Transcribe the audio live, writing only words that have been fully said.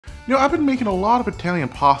You know, I've been making a lot of Italian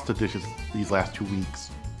pasta dishes these last 2 weeks.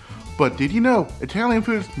 But did you know Italian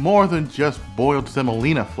food is more than just boiled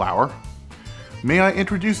semolina flour? May I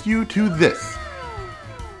introduce you to this?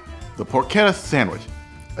 The Porchetta Sandwich,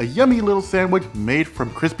 a yummy little sandwich made from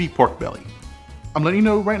crispy pork belly. I'm letting you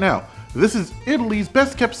know right now, this is Italy's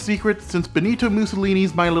best kept secret since Benito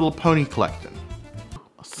Mussolini's My Little Pony collection.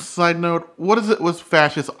 Side note, what is it with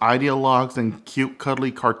fascist ideologues and cute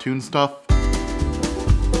cuddly cartoon stuff?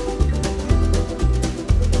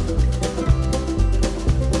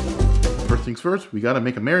 First things first, we gotta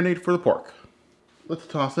make a marinade for the pork. Let's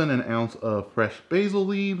toss in an ounce of fresh basil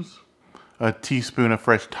leaves, a teaspoon of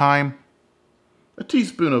fresh thyme, a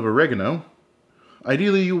teaspoon of oregano.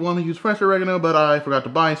 Ideally you want to use fresh oregano, but I forgot to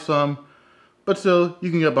buy some, but still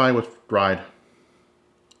you can get by with dried.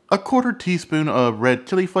 A quarter teaspoon of red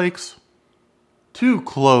chili flakes, 2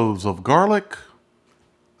 cloves of garlic,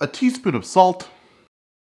 a teaspoon of salt,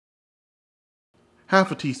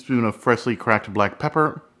 half a teaspoon of freshly cracked black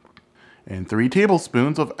pepper, and 3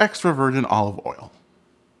 tablespoons of extra virgin olive oil.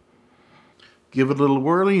 Give it a little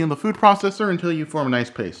whirly in the food processor until you form a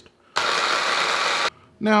nice paste.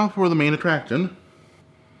 Now for the main attraction.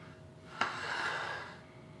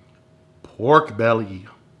 Pork belly.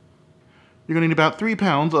 You're going to need about 3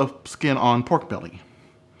 pounds of skin on pork belly.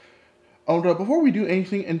 Before we do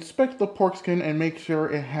anything, inspect the pork skin and make sure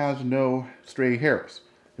it has no stray hairs.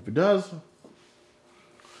 If it does,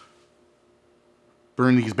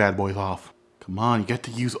 burn these bad boys off. Come on, you get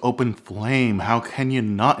to use open flame. How can you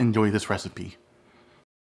not enjoy this recipe?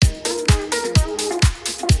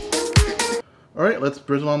 Alright, let's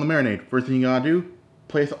drizzle on the marinade. First thing you gotta do,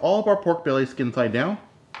 place all of our pork belly skin side down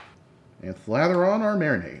and slather on our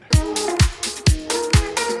marinade.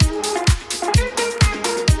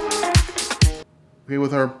 Okay,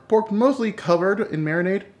 with our pork mostly covered in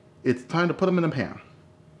marinade, it's time to put them in a pan.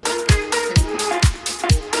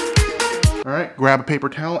 Alright, grab a paper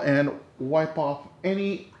towel and wipe off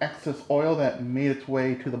any excess oil that made its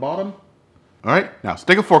way to the bottom. Alright, now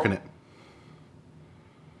stick a fork in it.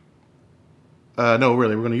 No,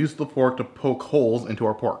 really, we're going to use the fork to poke holes into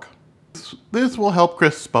our pork. This will help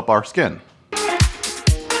crisp up our skin.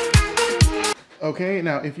 Okay,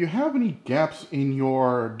 now if you have any gaps in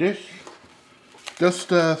your dish, just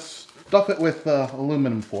stuff it with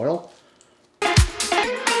aluminum foil.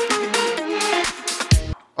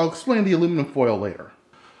 I'll explain the aluminum foil later.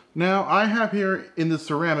 Now, I have here in this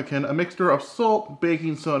ceramic can a mixture of salt,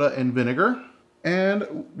 baking soda, and vinegar.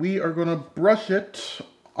 And we are going to brush it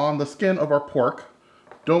on the skin of our pork.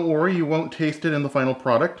 Don't worry, you won't taste it in the final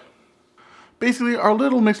product. Basically, our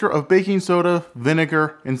little mixture of baking soda,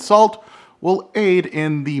 vinegar, and salt will aid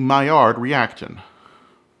in the Maillard reaction.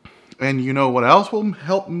 And you know what else will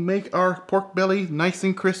help make our pork belly nice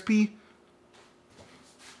and crispy?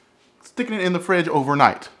 Sticking it in the fridge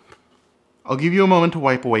overnight. I'll give you a moment to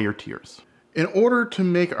wipe away your tears. In order to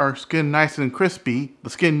make our skin nice and crispy, the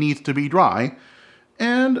skin needs to be dry,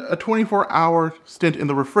 and a 24-hour stint in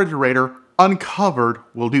the refrigerator uncovered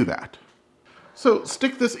will do that. So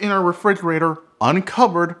stick this in our refrigerator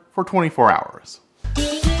uncovered for 24 hours.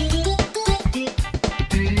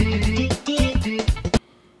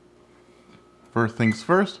 First things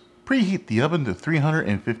first, preheat the oven to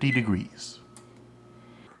 350 degrees.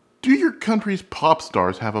 Do your country's pop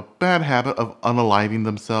stars have a bad habit of unaliving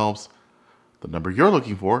themselves? The number you're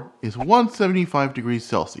looking for is 175 degrees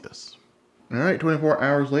Celsius. Alright, 24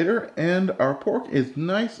 hours later, and our pork is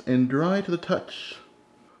nice and dry to the touch.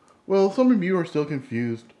 Well, some of you are still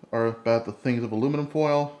confused about the things of aluminum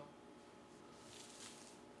foil.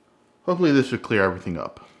 Hopefully this should clear everything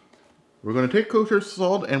up. We're going to take kosher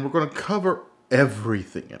salt and we're going to cover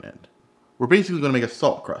everything in it. We're basically going to make a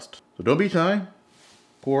salt crust. So don't be shy.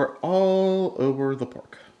 Pour all over the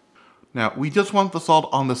pork. Now, we just want the salt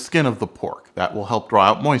on the skin of the pork. That will help draw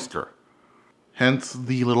out moisture. Hence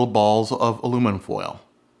the little balls of aluminum foil.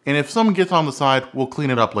 And if some gets on the side, we'll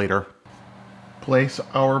clean it up later. Place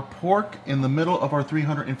our pork in the middle of our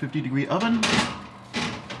 350 degree oven.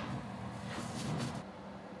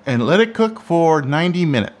 And let it cook for 90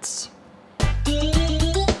 minutes.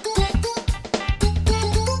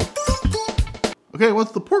 Okay,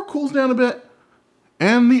 once the pork cools down a bit,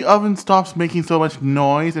 and the oven stops making so much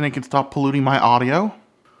noise and it can stop polluting my audio,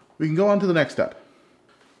 we can go on to the next step.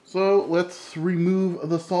 So let's remove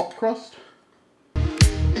the salt crust.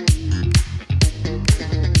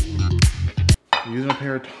 Using a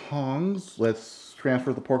pair of tongs, let's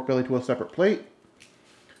transfer the pork belly to a separate plate.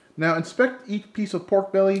 Now inspect each piece of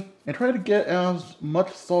pork belly and try to get as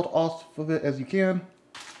much salt off of it as you can.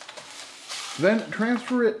 Then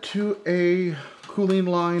transfer it to a cooling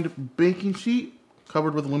lined baking sheet.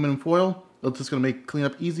 covered with aluminum foil. That's just gonna make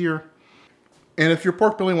cleanup easier. And if your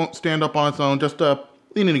pork belly won't stand up on its own, just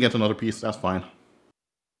lean it against another piece, that's fine.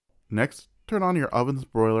 Next, turn on your oven's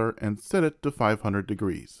broiler and set it to 500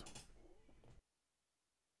 degrees.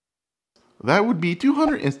 That would be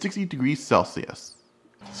 260 degrees Celsius.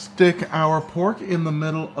 Stick our pork in the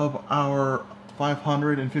middle of our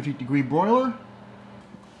 550 degree broiler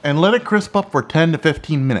and let it crisp up for 10 to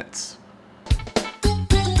 15 minutes.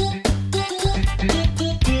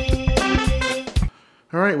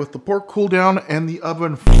 Alright, with the pork cooled down and the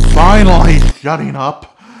oven finally shutting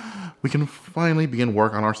up, we can finally begin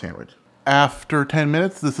work on our sandwich. After 10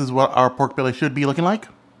 minutes, this is what our pork belly should be looking like.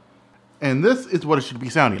 And this is what it should be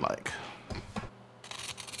sounding like.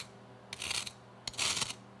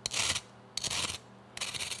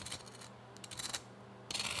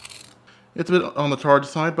 It's a bit on the charred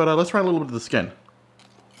side, but let's try a little bit of the skin.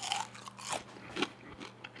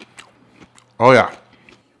 Oh yeah.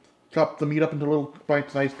 Chop the meat up into little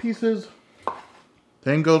bite-sized pieces.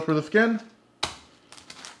 Same goes for the skin.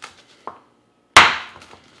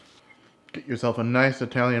 Get yourself a nice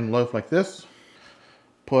Italian loaf like this.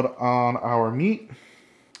 Put on our meat,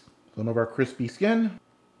 some of our crispy skin,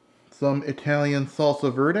 some Italian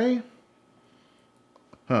salsa verde.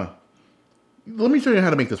 Let me show you how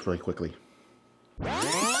to make this really quickly.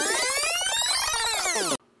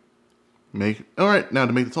 Alright, now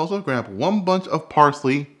to make the salsa, grab one bunch of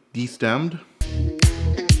parsley, destemmed,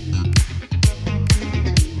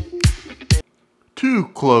 2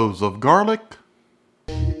 cloves of garlic,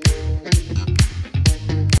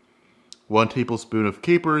 1 tablespoon of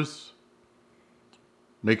capers.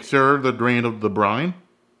 Make sure they're drained of the brine.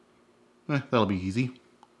 That'll be easy.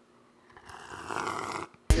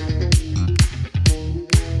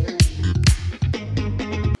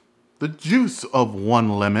 The juice of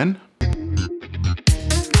 1 lemon.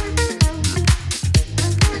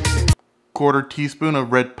 1/4 teaspoon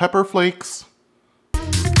of red pepper flakes.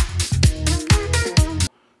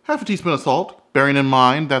 1/2 teaspoon of salt, bearing in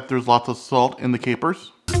mind that there's lots of salt in the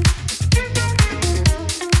capers.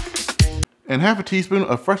 And 1/2 teaspoon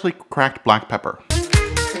of freshly cracked black pepper.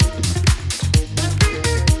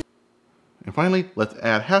 And finally, let's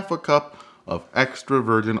add 1/2 cup of extra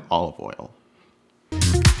virgin olive oil.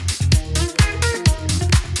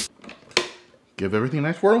 Give everything a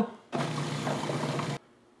nice swirl.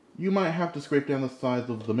 You might have to scrape down the sides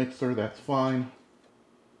of the mixer, that's fine.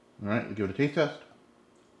 Alright, we'll give it a taste test.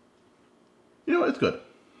 You know, it's good.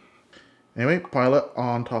 Anyway, pile it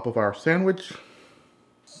on top of our sandwich.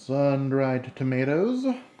 Sun-dried tomatoes.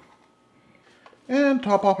 And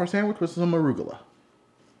top off our sandwich with some arugula.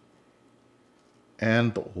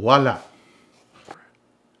 And voila!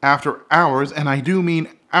 After hours, and I do mean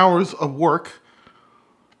hours of work,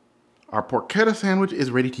 our porchetta sandwich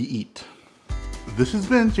is ready to eat. This has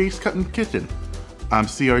been Jay's Cuttin Kitchen. I'm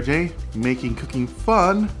CRJ, making cooking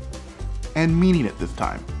fun and meaning it this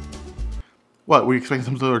time. What, were you expecting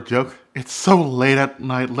some sort of joke? It's so late at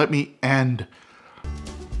night, let me end.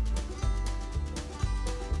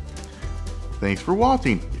 Thanks for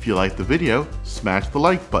watching. If you liked the video, smash the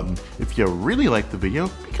like button. If you really liked the video,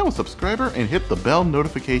 become a subscriber and hit the bell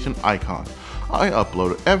notification icon. I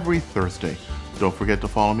upload every Thursday. Don't forget to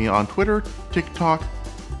follow me on Twitter, TikTok,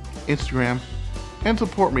 Instagram, and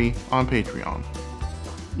support me on Patreon.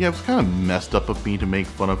 Yeah, it was kind of messed up of me to make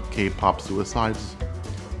fun of K-pop suicides,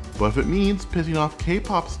 but if it means pissing off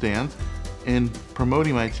K-pop stans and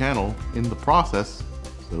promoting my channel in the process,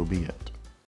 so be it.